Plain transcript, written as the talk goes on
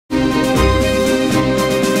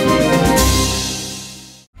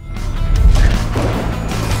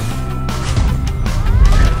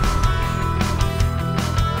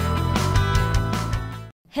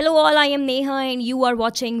all, I am Neha and you are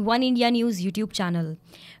watching One India News YouTube channel.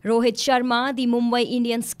 Rohit Sharma, the Mumbai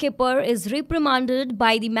Indians skipper, is reprimanded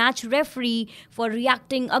by the match referee for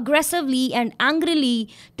reacting aggressively and angrily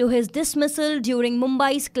to his dismissal during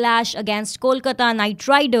Mumbai's clash against Kolkata Knight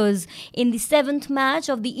Riders in the 7th match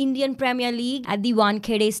of the Indian Premier League at the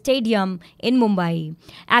Wankhede Stadium in Mumbai.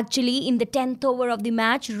 Actually, in the 10th over of the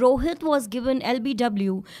match, Rohit was given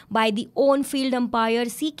LBW by the on-field umpire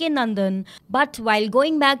C.K. Nandan, but while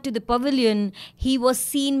going back to the pavilion, he was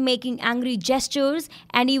seen making angry gestures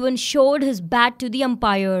and even showed his bat to the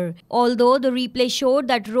umpire. Although the replay showed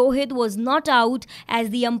that Rohit was not out as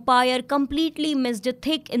the umpire completely missed a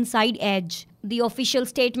thick inside edge. The official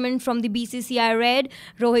statement from the BCCI read,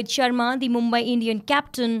 Rohit Sharma, the Mumbai Indian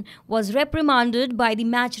captain, was reprimanded by the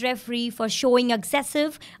match referee for showing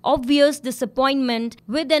excessive, obvious disappointment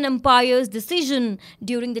with an umpire's decision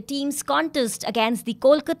during the team's contest against the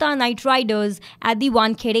Kolkata Knight Riders at the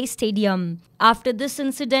Wankhede Stadium. After this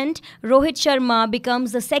incident, Rohit Sharma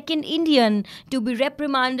becomes the second Indian to be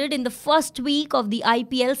reprimanded in the first week of the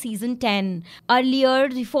IPL Season 10. Earlier,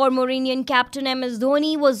 the former Indian captain MS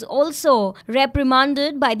Dhoni was also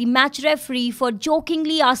reprimanded by the match referee for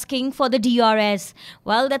jokingly asking for the DRS.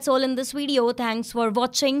 Well, that's all in this video. Thanks for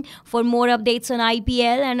watching. For more updates on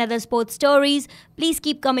IPL and other sports stories, please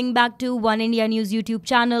keep coming back to One India News YouTube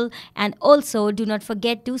channel, and also do not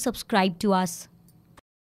forget to subscribe to us.